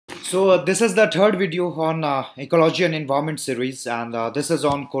This is the third video on ecology and environment series, and this is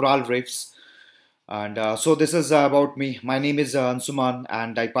on coral reefs. And this is about me. My name is Anshuman,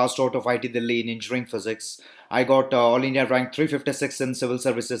 and I passed out of IIT Delhi in engineering physics. I got All India rank 356 in civil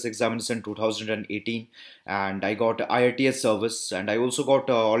services examination 2018, and I got IITS service, and I also got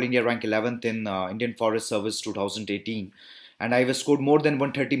All India rank 11th in Indian Forest Service 2018, and I have scored more than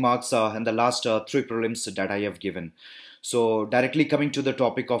 130 marks in the last three prelims that I have given. So directly coming to the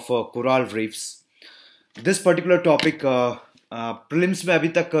topic of coral reefs, this particular topic prelims में अभी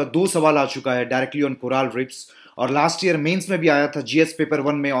तक दो सवाल आ चुका है directly on coral reefs, और last year mains में भी आया था जीएस पेपर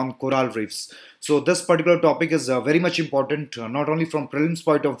वन में on coral reefs. So this particular topic is very much important not only from prelims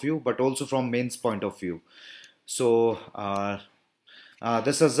point of view but also from mains point of view. So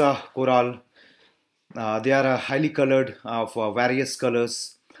this is a coral. They are highly colored of various colors.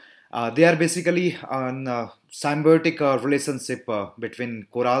 They are basically an symbiotic relationship between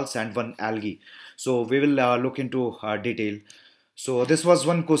corals and one algae. So we will look into detail. So this was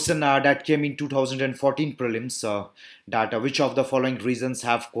one question that came in 2014 prelims, that which of the following regions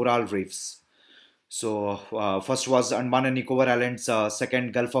have coral reefs. So first was Andaman and Nicobar Islands,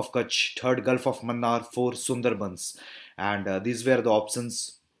 second Gulf of Kutch, third Gulf of Mannar, four Sundarbans, and these were the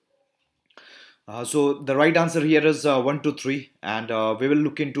options. So the right answer here is 1 to 3, and we will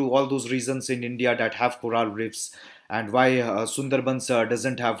look into all those regions in India that have coral reefs and why Sundarbans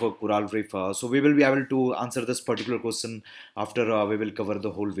doesn't have a coral reef. So we will be able to answer this particular question after we will cover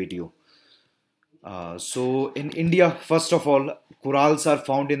the whole video. So in India, first of all, corals are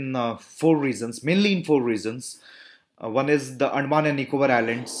found in four regions, mainly in four regions. One is the Andaman and Nicobar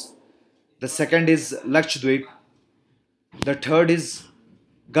Islands. The second is Lakshadweep. The third is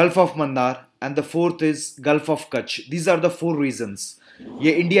Gulf of Mannar, and the fourth is Gulf of Kutch. These are the four regions.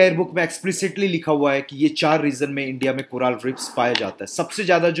 ये India yearbook में explicitly लिखा हुआ है कि ये चार reason में India में कोरल रीफ्स पाया जाता है. सबसे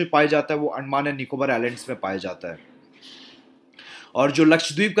ज्यादा जो पाया जाता है वो अंडमान एंड निकोबार आइलैंड्स में पाया जाता है, और जो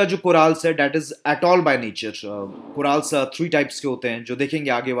लक्षद्वीप का जो कोराल्स है date is atoll by nature. कोराल्स three types के होते हैं जो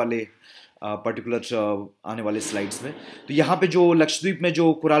देखेंगे आगे वाले पर्टिकुलर आने वाले स्लाइड्स में. तो यहाँ पे जो लक्षद्वीप में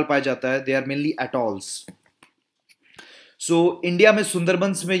जो कोराल पाया जाता है they are mainly atolls. So India में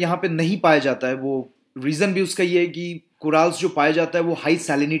सुंदरबंस में यहाँ पे नहीं पाया जाता है. वो रीजन भी उसका ये है कि कोराल्स जो पाया जाता है वो हाई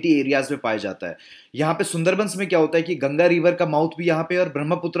सैलिनिटी एरियाज में पाया जाता है. यहाँ पे सुंदरबंस में क्या होता है कि गंगा रिवर का माउथ भी यहाँ पे और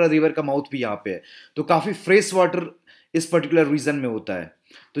ब्रह्मपुत्र रिवर का माउथ भी यहाँ पे है, तो काफी फ्रेश वाटर इस पर्टिकुलर रीजन में होता है.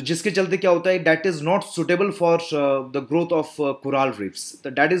 तो जिसके चलते क्या होता है that is not suitable for the growth of coral riffs.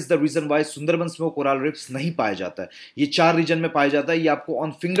 That is the reason why Sundarbans में कोरल रिफ्स नहीं पाया जाता है. ये चार रीजन में पाया जाता है. ये आपको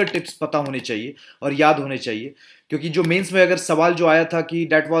ऑन फिंगर टिप्स पता होने चाहिए और याद होने चाहिए, क्योंकि जो मेंस में अगर सवाल जो आया था कि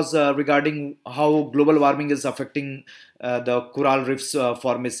that was regarding how global warming is affecting the coral riffs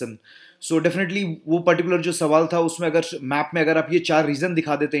formation. So definitely वो पर्टिकुलर जो सवाल था उसमें अगर मैप में अगर आप ये चार रीजन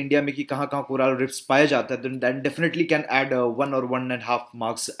दिखा देते हैं इंडिया में कि कहाँ कहाँ कोरल रिफ्स पाया जाता है, देन डेफिनेटली कैन ऐड 1 और 1.5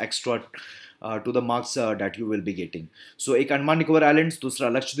 marks extra to the marks that you will be getting. सो एक अंडमान निकोबार आइलैंड्स, दूसरा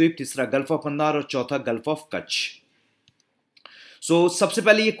लक्षद्वीप, तीसरा गल्फ ऑफ मन्नार और चौथा गल्फ ऑफ कच्छ. सो सबसे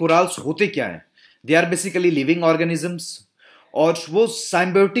पहले ये कोराल्स होते क्या हैं? They are basically living organisms, और वो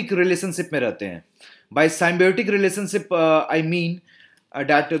साइम्बायोटिक रिलेशनशिप में रहते हैं. Bye साइम्बायोटिक relationship I mean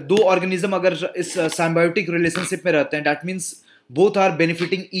that दो ऑर्गेनिज्म अगर इस साइम्बायोटिक रिलेशनशिप में रहते हैं that means both are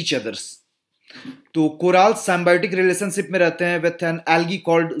benefiting each others. तो कोराल्स साइम्बायोटिक रिलेशनशिप में रहते हैं with an algae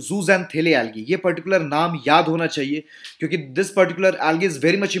called जूज़ैंथेले algae. ये पर्टिकुलर नाम याद होना चाहिए क्योंकि this particular algae is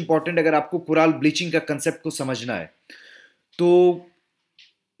very much important अगर आपको कोराल ब्लीचिंग का कंसेप्ट को समझना है. तो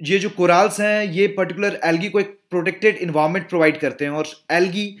ये जो कोराल्स हैं ये पर्टिकुलर एल्गी को एक प्रोटेक्टेड इन्वायरमेंट प्रोवाइड करते हैं, और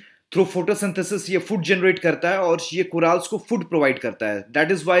एल्गी थ्रू फोटोसिंथेसिस ये फूड जनरेट करता है और ये कोराल्स को फूड प्रोवाइड करता है.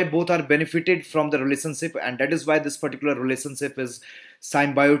 That is why both are benefited from the relationship, and that is why this particular relationship is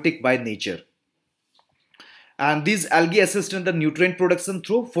symbiotic by nature. And these algae assist in the nutrient production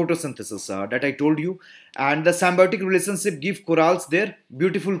through photosynthesis that I told you. And the symbiotic relationship give corals their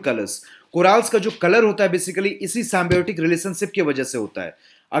beautiful colors. Corals का जो colour होता है basically इसी symbiotic relationship की वजह से होता है.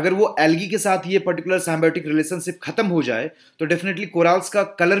 अगर वो एल्गी के साथ ये पर्टिकुलर symbiotic relationship खत्म हो जाए तो डेफिनेटली कोराल्स का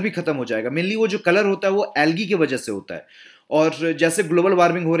कलर भी खत्म हो जाएगा. मेनली वो जो कलर होता है वो एल्गी की वजह से होता है. और जैसे ग्लोबल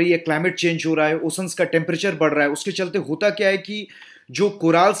वार्मिंग हो रही है, क्लाइमेट चेंज हो रहा है, ओशंस का टेम्परेचर बढ़ रहा है, उसके चलते होता क्या है कि जो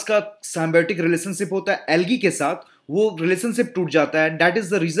कोराल्स का सिम्बायोटिक रिलेशनशिप होता है एल्गी के साथ वो रिलेशनशिप टूट जाता है. That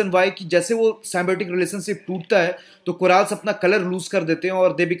is the reason why कि जैसे वो सिम्बायोटिक रिलेशनशिप टूटता है तो कोराल्स अपना कलर लूज कर देते हैं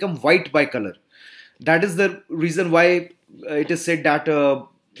और they become white bye colour. That is the reason why it is said that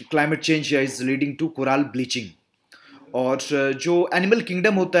climate change is leading to Koral bleaching. और जो एनिमल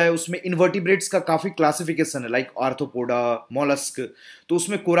किंगडम होता है उसमें इन्वर्टिब्रेट्स का काफ़ी क्लासिफिकेशन है, लाइक आर्थ्रोपोडा, मोलस्क. तो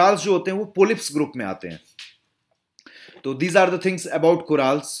उसमें कोराल्स जो होते हैं वो पोलिप्स ग्रुप में आते हैं. तो these are the things about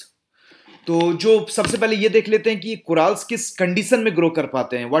कोराल्स. तो जो सबसे पहले ये देख लेते हैं कि कोराल्स किस कंडीशन में ग्रो कर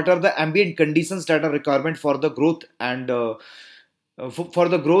पाते हैं, what are the ambient conditions that are requirement for the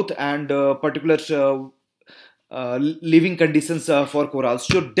growth and particular living conditions for कोराल्स।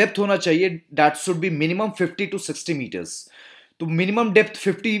 जो डेप्थ होना चाहिए that should be minimum 50 to 60 metres. तो मिनिमम डेप्थ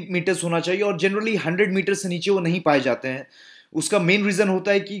 50 मीटर्स होना चाहिए और जनरली 100 मीटर से नीचे वो नहीं पाए जाते हैं। उसका मेन रीजन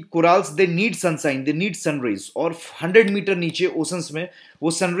होता है कि कोराल्स they need sunshine, they need sun rays, और 100 मीटर नीचे ओशंस में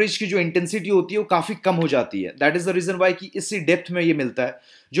वो सनरेज की जो इंटेंसिटी होती है वो काफी कम हो जाती है। That is the reason why कि इसी डेप्थ में ये मिलता है।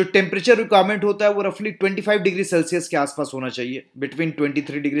 जो टेम्परेचर रिक्वायरमेंट होता है वो रफली 25 डिग्री सेल्सियस के आसपास होना चाहिए, between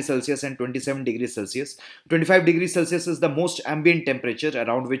 23 degree Celsius and 27 degree Celsius. 25 degree Celsius is the most ambient temperature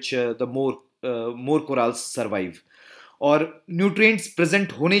around which the more कोराल्स survive. और न्यूट्रिएंट्स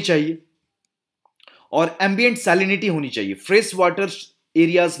प्रेजेंट होने चाहिए और एम्बिएंट सैलिनिटी होनी चाहिए। फ्रेश वाटर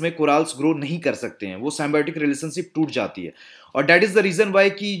एरियाज में कोराल्स ग्रो नहीं कर सकते हैं, वो साइम्बायोटिक रिलेशनशिप टूट जाती है। और that is the reason why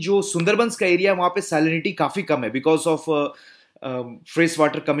कि जो सुंदरबंस का एरिया वहां पे सैलिनिटी काफी कम है, because of fresh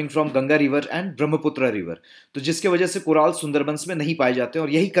water coming from Ganga river and Brahmaputra river. तो जिसके वजह से कोराल सुंदरबंस में नहीं पाए जाते हैं।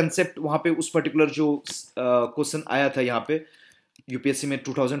 और यही कंसेप्ट वहां पे उस पर्टिकुलर जो क्वेश्चन आया था यहाँ पे यूपीएससी में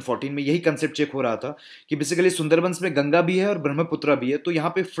 2014 में, यही कंसेप्ट चेक हो रहा था कि बेसिकली सुंदरबंस में गंगा भी है और ब्रह्मपुत्र भी है, तो यहाँ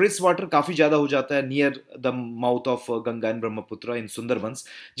पे फ्रेश वाटर काफी ज्यादा हो जाता है near the mouth of Ganga and Brahmaputra इन सुंदरबंस,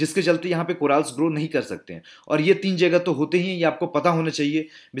 जिसके चलते यहाँ पे कोराल्स ग्रो नहीं कर सकते हैं। और ये 3 जगह तो होते ही हैं, ये आपको पता होना चाहिए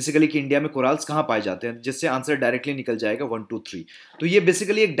बेसिकली कि इंडिया में कोराल्स कहाँ पाए जाते हैं, जिससे आंसर डायरेक्टली निकल जाएगा 1 2 3। तो ये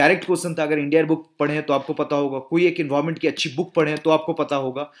बेसिकली एक डायरेक्ट क्वेश्चन था। अगर इंडियन बुक पढ़े तो आपको पता होगा, कोई एक इन्वायरमेंट की अच्छी बुक पढ़े तो आपको पता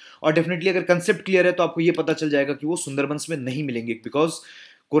होगा, और डेफिनेटली अगर कंसेप्ट क्लियर है तो आपको ये पता चल जाएगा कि वो सुंदरबंस में नहीं मिलेंगे, because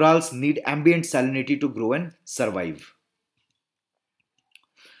corals need ambient salinity to grow and survive.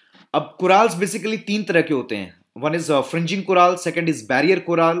 अब कोराल्स बेसिकली 3 तरह के होते हैं। One is fringing Koral, second is barrier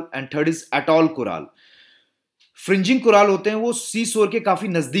Koral and third is atoll Koral. Fringing Koral होते हैं वो सी शोर के काफी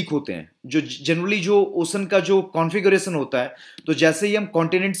नजदीक होते हैं। जो जनरली जो ओशन का जो कॉन्फ़िगरेशन होता है, तो जैसे ही हम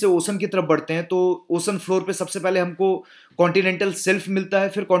कॉन्टिनेंट से ओशन की तरफ बढ़ते हैं तो ओशन फ्लोर पे सबसे पहले हमको कॉन्टिनेंटल सेल्फ मिलता है,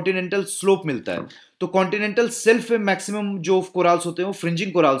 फिर कॉन्टिनेंटल स्लोप मिलता है। तो कॉन्टिनेंटल सेल्फ में मैक्सिमम जो कोराल्स होते हैं वो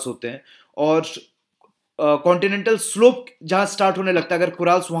फ्रिंजिंग कोराल्स होते हैं, और कॉन्टिनेंटल स्लोप जहां स्टार्ट होने लगता है, अगर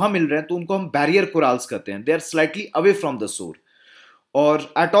कोराल्स वहां मिल रहे हैं तो उनको हम बैरियर कोराल्स कहते हैं। They are slightly away from the shore.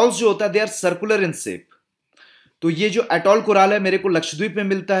 और एटॉल्स जो होता है they are circular in shape. तो ये जो एटॉल कोराल है मेरे को लक्षद्वीप में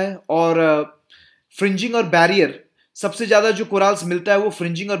मिलता है, और फ्रिंजिंग और बैरियर सबसे ज्यादा जो कोराल्स मिलता है वो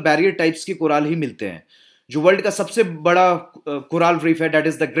फ्रिंजिंग और बैरियर टाइप्स के कोराल ही मिलते हैं। जो वर्ल्ड का सबसे बड़ा कोराल रीफ है that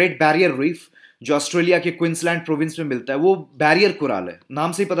is the great barrier reef, जो ऑस्ट्रेलिया के क्वींसलैंड प्रोविंस में मिलता है, वो बैरियर कोराल है।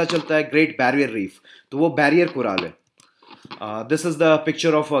 नाम से ही पता चलता है ग्रेट बैरियर रीफ, तो वो बैरियर कोराल है। This is the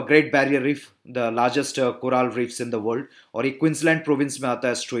picture of great barrier reef, the largest Koral reefs in the world, और ये क्वींसलैंड प्रोविंस में आता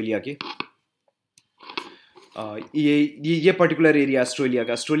है ऑस्ट्रेलिया के। ये पर्टिकुलर एरिया ऑस्ट्रेलिया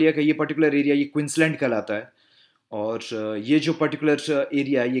का ये पर्टिकुलर एरिया ये क्वींसलैंड कहलाता है। और ये जो पर्टिकुलर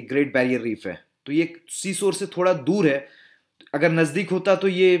एरिया ये ग्रेट बैरियर रीफ है, तो ये सी शोर से थोड़ा दूर है। अगर नज़दीक होता तो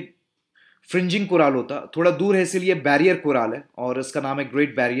ये फ्रिंजिंग कोराल होता, थोड़ा दूर है इसलिए बैरियर कोराल है, और इसका नाम है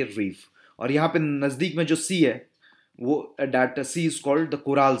ग्रेट बैरियर रीफ। और यहाँ पे नज़दीक में जो सी है वो that C is called the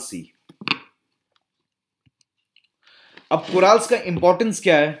Koral सी। अब कोराल्स का इंपॉर्टेंस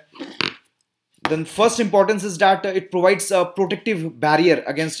क्या है? Then first importance is that it provides a protective barrier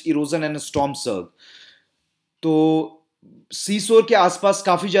against erosion and storm surge. तो सी शोर के आसपास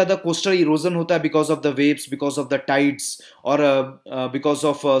काफी ज्यादा कोस्टल इरोजन होता है because of the waves, because of the tides, और बिकॉज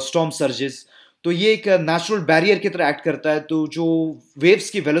ऑफ स्टॉर्म सर्जेस। तो ये एक नेचुरल बैरियर की तरह एक्ट करता है। तो जो वेव्स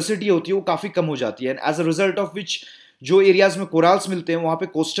की वेलोसिटी होती है वो काफी कम हो जाती है, and as a result of which जो एरियाज में कोराल्स मिलते हैं वहां पे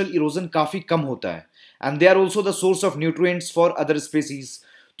कोस्टल इरोजन काफी कम होता है, and they are also the source of nutrients for other species.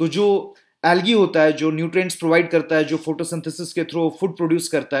 तो जो एल्गी होता है जो न्यूट्रिएंट्स प्रोवाइड करता है, जो फोटोसिंथेसिस के थ्रू फूड प्रोड्यूस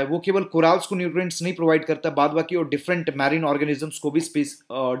करता है, वो केवल कोराल्स को न्यूट्रिएंट्स नहीं प्रोवाइड करता, बाद बाकी और डिफरेंट मैरीन ऑर्गेनिजम्स को भी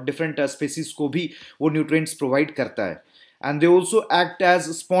डिफरेंट स्पीसीज को भी वो न्यूट्रिएंट्स प्रोवाइड करता है। And they also act as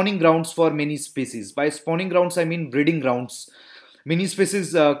spawning grounds for many species. Bye spawning grounds I mean breeding grounds. Many species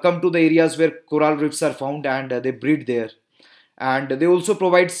come to the areas where coral reefs are found and they breed there. And they also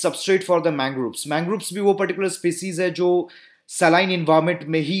provide substrate for the mangroves. Mangroves भी वो particular species है जो saline environment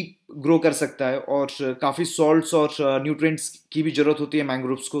में ही grow कर सकता है, और काफ़ी सॉल्ट्स और न्यूट्रिएंट्स की भी ज़रूरत होती है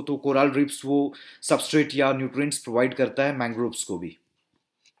मैंग्रोव्स को। तो कोरल रीफ्स वो सबस्ट्रेट या न्यूट्रिएंट्स प्रोवाइड करता है मैंग्रोव्स को भी।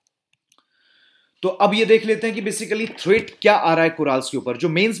 तो अब ये देख लेते हैं कि बेसिकली थ्रेट क्या आ रहा है कोराल्स के ऊपर। जो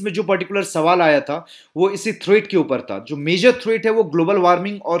मेंस में जो पर्टिकुलर सवाल आया था वो इसी थ्रेट के ऊपर था। जो मेजर थ्रेट है वो ग्लोबल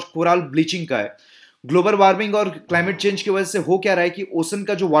वार्मिंग और कोरल ब्लीचिंग का है। ग्लोबल वार्मिंग और क्लाइमेट चेंज की वजह से हो क्या रहा है कि ओशन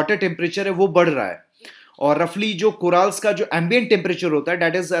का जो वाटर टेम्परेचर है वो बढ़ रहा है, और रफली जो कोराल्स का जो एम्बिएंट टेम्परेचर होता है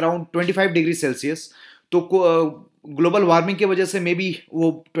that is around 25 degree Celsius. तो ग्लोबल वार्मिंग की वजह से मे बी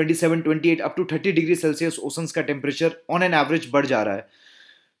वो 27 28 up to 30 degree Celsius oceans का टेम्परेचर ऑन एन एवरेज बढ़ जा रहा है।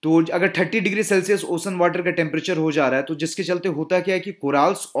 तो अगर 30 डिग्री सेल्सियस ओशन वाटर का टेम्परेचर हो जा रहा है तो जिसके चलते होता क्या है कि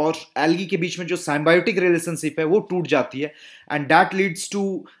कोराल्स और एल्गी के बीच में जो साइम्बायोटिक रिलेशनशिप है वो टूट जाती है, and that leads to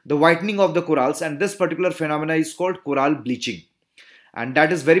the whitening of the कोराल्स, and this particular phenomena is called Koral bleaching, and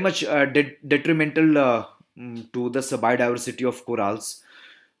that is very much detrimental to this biodiversity of corals.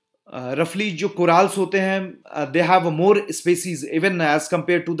 Roughly जो corals होते हैं they have more species even as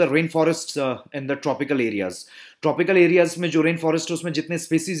compared to the rainforests in the tropical areas. Tropical areas में जो rainforest है उसमें जितने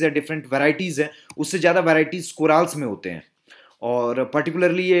species है different varieties है उससे ज़्यादा varieties corals में होते हैं, और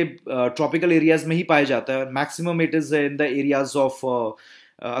पर्टिकुलरली ये ट्रॉपिकल एरियाज में ही पाया जाता है। Maximum it is in the areas of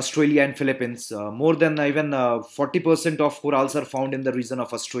Australia and Philippines. More than even 40% of corals are found in the region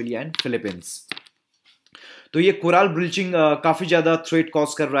of Australia and Philippines. तो ये कोराल ब्लीचिंग काफ़ी ज़्यादा थ्रेट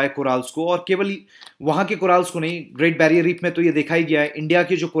कॉज कर रहा है कोराल्स को, और केवल वहाँ के कोराल्स को नहीं, ग्रेट बैरियर रीफ में तो ये देखा ही गया है। इंडिया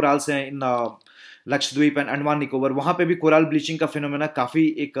के जो कोराल्स हैं इन लक्षद्वीप एंड अंडमान निकोबार, वहाँ पे भी कोराल ब्लीचिंग का फिनोमेना काफ़ी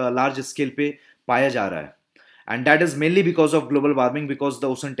एक लार्ज स्केल पे पाया जा रहा है, and that is mainly because of global warming, because the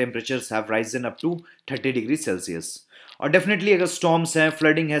ocean temperatures have risen up to 30 degrees Celsius. और डेफिनेटली अगर स्टॉर्म्स हैं,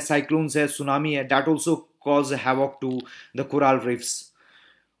 फ्लडिंग है, साइक्लोन्स है, सुनामी है, that also cause havoc to the Koral reefs,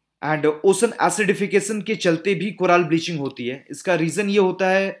 and ocean acidification के चलते भी Koral bleaching होती है। इसका रीजन ये होता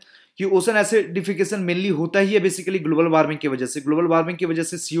है कि ओशन एसिडिफिकेशन मेनली होता ही है बेसिकली ग्लोबल वार्मिंग की वजह से। ग्लोबल वार्मिंग की वजह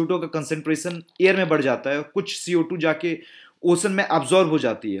से CO2 का कंसेंट्रेशन एयर में बढ़ जाता है, कुछ CO2 जाके ओशन में एब्जॉर्ब हो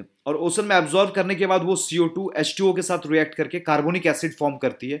जाती है, और ओशन में एब्जॉर्ब करने के बाद वो CO2 H2O के साथ रिएक्ट करके कार्बोनिक एसिड फॉर्म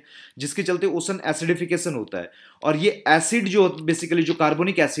करती है, जिसके चलते ओशन एसिडिफिकेशन होता है। और ये एसिड जो बेसिकली जो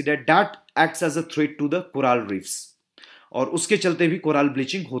कार्बोनिक एसिड है that acts as a threat to the Koral reefs, और उसके चलते भी कोराल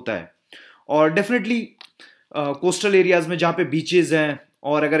ब्लीचिंग होता है। और डेफिनेटली कोस्टल एरियाज में जहाँ पे बीचेज हैं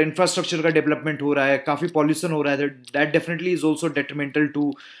और अगर इंफ्रास्ट्रक्चर का डेवलपमेंट हो रहा है, काफ़ी पॉल्यूशन हो रहा है, that definitely is also detrimental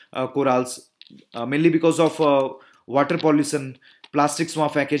to कोराल्स, mainly because of water pollution. Plastics वहाँ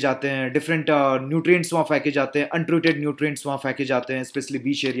फेंके जाते हैं, डिफरेंट न्यूट्रिएंट्स वहाँ फेंके जाते हैं, अनट्रीटेड न्यूट्रिएंट्स वहाँ फेंके जाते हैं, स्पेशली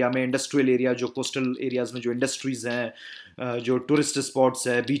बीच एरिया में, इंडस्ट्रियल एरिया, जो कोस्टल एरियाज में जो इंडस्ट्रीज हैं, जो टूरिस्ट स्पॉट्स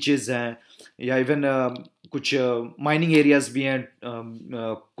हैं, बीचेस हैं, या इवन कुछ माइनिंग एरियाज भी हैं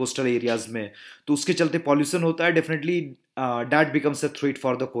कोस्टल एरियाज में, तो उसके चलते पॉल्यूशन होता है। Definitely that becomes a threat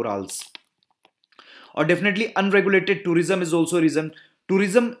for the कोराल्स। और definitely unregulated tourism is also reason.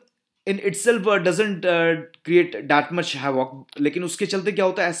 Tourism in itself doesn't create that much havoc, लेकिन उसके चलते क्या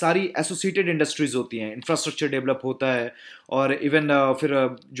होता है, सारी एसोसिएटेड इंडस्ट्रीज होती हैं, इंफ्रास्ट्रक्चर डेवलप होता है, और इवन फिर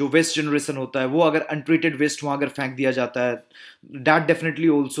जो वेस्ट जनरेशन होता है वो अगर अनट्रीटेड वेस्ट वहाँ अगर फेंक दिया जाता है, that definitely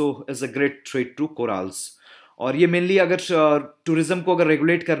also is a great threat to कोराल्स। और ये मेनली अगर टूरिज्म को अगर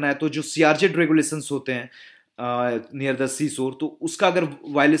रेगुलेट करना है तो जो सीआरजेड रेगुलेशंस होते हैं नियर द सी शोर, तो उसका अगर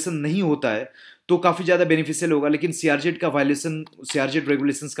वायलेशन नहीं होता है तो काफ़ी ज़्यादा बेनिफिशियल होगा, लेकिन सीआरजेड का वायलेशन, सीआरजेड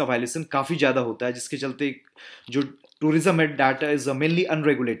रेगुलेशंस का वायलेशन काफ़ी ज़्यादा होता है, जिसके चलते जो टूरिज्म है दैट इज मेनली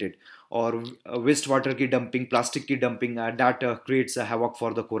अनरेगुलेटेड, और वेस्ट वाटर की डंपिंग, प्लास्टिक की dumping, that creates a havoc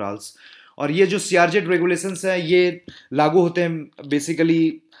for the कोराल्स। और ये जो सीआरजेड रेगुलेशंस हैं ये लागू होते हैं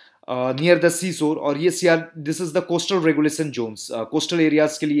बेसिकली नियर द सी शोर, और ये this is the coastal regulation Jones, coastal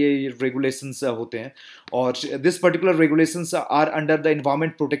areas के लिए रेगुलेशंस होते हैं, और this particular regulations are under the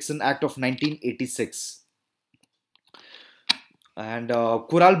environment protection act of 1986। And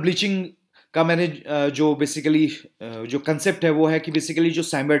Koral bleaching का मैंने जो बेसिकली जो कंसेप्ट है वो है कि बेसिकली जो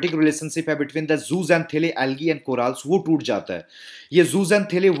साइम्बायोटिक रिलेशनशिप है between the Juj and थेले, algae and कोराल्स, वो टूट जाता है। ये जूज एंड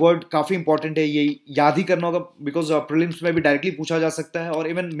थेले वर्ड काफ़ी इंपॉर्टेंट है, ये याद ही करना होगा, बिकॉज प्रीलिम्स में भी डायरेक्टली पूछा जा सकता है, और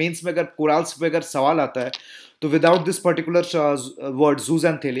इवन मेंस में अगर कोराल्स पे अगर सवाल आता है तो without this particular word Juj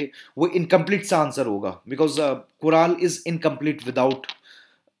and थेले वो इनकम्प्लीट सा आंसर होगा, because Koral is incomplete without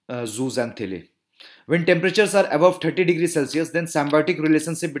Juj and थेले। When temperatures are above 30 degrees Celsius, then symbiotic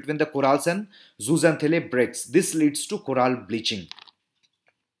relationship between the corals and zooxanthellae breaks. This leads to coral bleaching.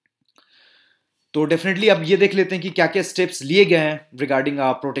 तो definitely अब ये देख लेते हैं कि क्या क्या स्टेप्स लिए गए हैं regarding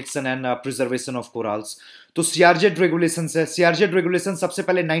protection and preservation of कोराल्स। तो सीआरजेड रेगुलेशंस है। सीआरजेड रेगुलेशन सबसे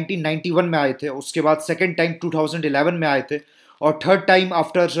पहले 1991 में आए थे, उसके बाद सेकेंड टाइम 2011 में आए थे, और third time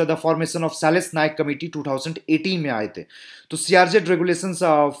after the formation of सैलिस Naik committee 2018 में आए थे। तो CRZ regulations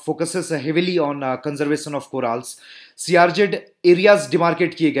focuses heavily on conservation of कोराल्स। CRZ areas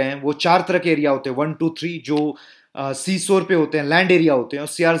demarcate किए गए हैं, वो 4 तरह के एरिया होते हैं, 1 2 3 जो सी शोर पे होते हैं, लैंड एरिया होते हैं, और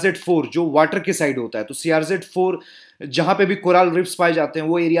CRZ4 जो वाटर के साइड होता है। तो CRZ4 जहाँ पे भी कोराल रिफ्स पाए जाते हैं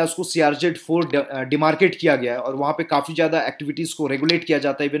वो एरियाज को CRZ4 डिमार्केट किया गया है, और वहाँ पे काफ़ी ज़्यादा एक्टिविटीज़ को रेगुलेट किया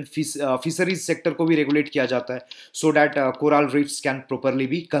जाता है, इवन फिशरीज सेक्टर को भी रेगुलेट किया जाता है, so that Koral riffs can properly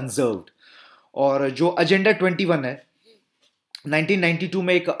B conserved. और जो एजेंडा 21 है, 1992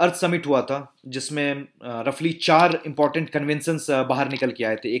 में एक अर्थ समिट हुआ था जिसमें रफली चार इंपॉर्टेंट कन्वेंशंस बाहर निकल के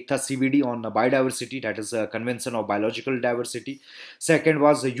आए थे। एक था CVD on biodiversity, that is convention of biological diversity. Second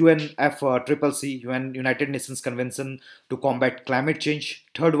was UNF triple C, UN United Nations convention to combat climate change.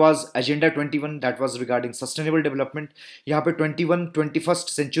 Third was agenda 21, that was regarding sustainable development. यहाँ पे 21 21st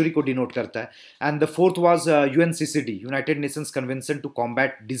century को denote करता है। And the fourth was UNCCD, United Nations convention to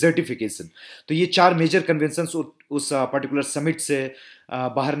combat desertification. तो ये चार major convention उस particular summit से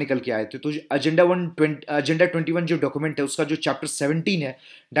बाहर निकल के आए थे। तो एजेंडा 21 जो डॉक्यूमेंट है उसका जो चैप्टर 17 है,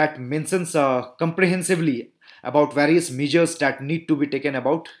 that mentions कंप्रिहेंसिवली about various measures that need to be taken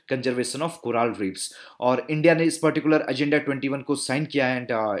about conservation of coral reefs। और इंडिया ने इस पर्टिकुलर एजेंडा 21 को साइन किया है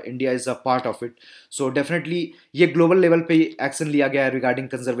and India is a part of it. So definitely ये ग्लोबल लेवल पे action लिया गया है regarding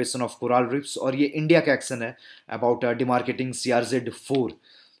conservation of coral riffs, और ये इंडिया का एक्शन है about demarcating CRZ-4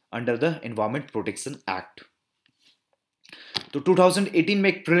 under the environment protection act. तो 2018 में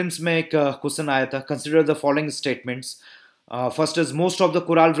एक प्रीलिम्स में एक क्वेश्चन आया था, consider the following statements. First is most of the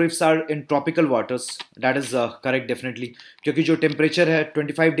coral reefs are in tropical waters, that is correct definitely, क्योंकि जो टेम्परेचर है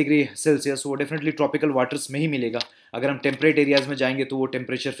 25 डिग्री सेल्सियस वो डेफिनेटली ट्रॉपिकल वाटर्स में ही मिलेगा। अगर हम टेम्परेट एरियाज में जाएंगे तो वो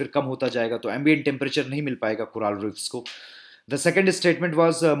टेम्परेचर फिर कम होता जाएगा, तो एम्बिएंट टेम्परेचर नहीं मिल पाएगा कोरल रीफ्स को। The second statement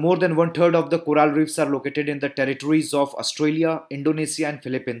was more than one third of the coral reefs are located in the territories of Australia, Indonesia and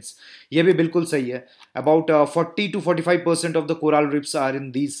Philippines। ये भी बिल्कुल सही है। About 40 to 45% of the coral reefs are in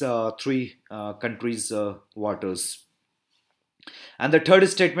these three countries' waters। And the third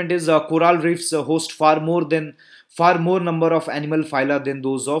statement is coral reefs host far more number of animal phyla than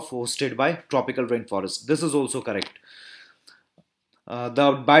those of hosted by tropical rainforest। This is also correct। The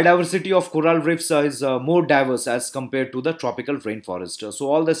biodiversity of coral reefs is more diverse as compared to the tropical rainforest।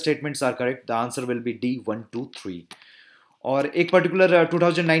 So all the statements are correct। The answer will be D 1 2 3। और एक particular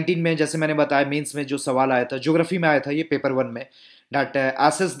 2019 में जैसे मैंने बताया mains में जो सवाल आया था, ज्योग्राफी में आया था ये पेपर 1 में, that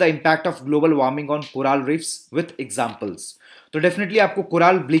assess the impact of global warming on coral reefs with examples। तो डेफिनेटली आपको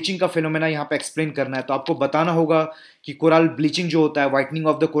कोरल ब्लीचिंग का फिनोमेना यहाँ पे एक्सप्लेन करना है। तो आपको बताना होगा कि कोरल ब्लीचिंग जो होता है, वाइटनिंग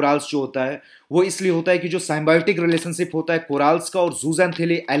ऑफ द कोरल्स जो होता है, वो इसलिए होता है कि जो साइम्बायोटिक रिलेशनशिप होता है कोरल्स का और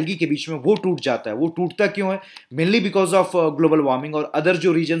जूजैंथेले एल्गी के बीच में वो टूट जाता है। वो टूटता क्यों है? Mainly because of global warming. और अदर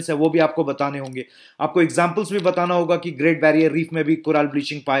जो रीजन्स है वो भी आपको बताने होंगे। आपको एग्जाम्पल्स भी बताना होगा कि ग्रेट बैरियर रीफ में भी कोरल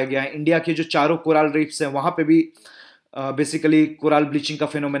ब्लीचिंग पाया गया है। इंडिया के जो चारों कोरल रीफ्स हैं वहाँ पे भी बेसिकली कोरल ब्लीचिंग का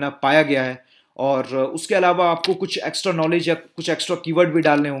फिनोमेना पाया गया है। और उसके अलावा आपको कुछ एक्स्ट्रा नॉलेज या कुछ एक्स्ट्रा कीवर्ड भी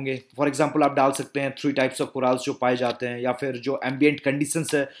डालने होंगे। फॉर एग्जांपल आप डाल सकते हैं 3 टाइप्स ऑफ कोरल्स जो पाए जाते हैं, या फिर जो एम्बिएंट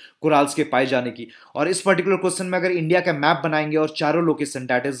कंडीशंस है कोरल्स के पाए जाने की। और इस पर्टिकुलर क्वेश्चन में अगर इंडिया का मैप बनाएंगे और चारों location,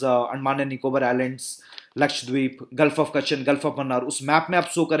 that is Andaman and Nicobar islands, Lakshadweep, gulf of कच्चन, gulf of Mannar, उस मैप में आप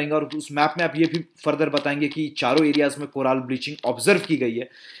शो करेंगे और उस मैप में आप ये भी फर्दर बताएंगे कि चारों एरियाज में कोरल ब्लीचिंग ऑब्जर्व की गई है,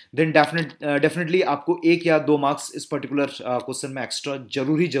 देन डेफिनेटली आपको 1 या 2 मार्क्स इस पर्टिकुलर क्वेश्चन में एक्स्ट्रा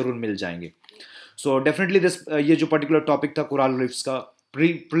जरूर मिल जाएंगे। सो डेफिनेटली दिस ये जो पर्टिकुलर टॉपिक था कोरल रीफ्स का,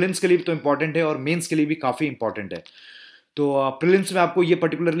 प्रीलिम्स के लिए भी तो इंपॉर्टेंट है और मेंस के लिए भी काफ़ी इंपॉर्टेंट है। तो प्रीलिम्स में आपको ये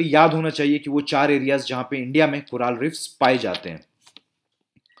पर्टिकुलरली याद होना चाहिए कि वो 4 एरियाज जहाँ पे इंडिया में कोरल रीफ्स पाए जाते हैं।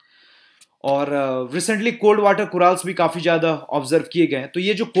 और रिसेंटली कोल्ड वाटर कोरल्स भी काफ़ी ज़्यादा ऑब्जर्व किए गए हैं। तो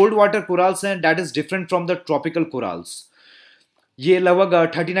ये जो कोल्ड वाटर कोरल्स हैं that is different from the tropical corals. ये लगभग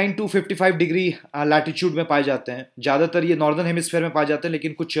 39 टू 55 डिग्री लैटिट्यूड में पाए जाते हैं। ज़्यादातर ये नॉर्दर्न हेमिस्फेयर में पाए जाते हैं,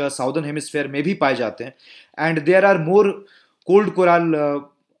 लेकिन कुछ साउदर्न हेमिस्फेयर में भी पाए जाते हैं। And there are more cold coral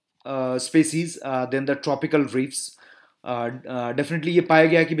species then the tropical reefs. Definitely ये पाया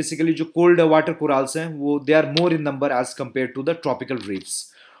गया है कि बेसिकली जो कोल्ड वाटर कोरल्स हैं वो they are more in number as compare to the tropical reefs.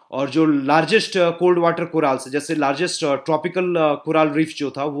 और जो लार्जेस्ट कोल्ड वाटर कोरल्स, जैसे लार्जेस्ट ट्रॉपिकल कोरल रीफ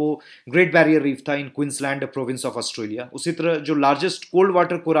जो था वो ग्रेट बैरियर रीफ था इन क्वींसलैंड प्रोविंस ऑफ ऑस्ट्रेलिया। उसी तरह जो largest cold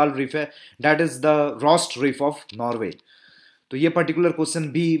water coral reef है that is the रॉस्ट reef of Norway. तो ये पर्टिकुलर क्वेश्चन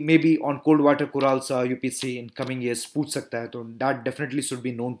भी may be on cold water corals UPSC in coming years पूछ सकता है, तो that definitely should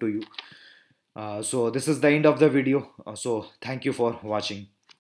be known to you. So this is the end of the video. So thank you for watching.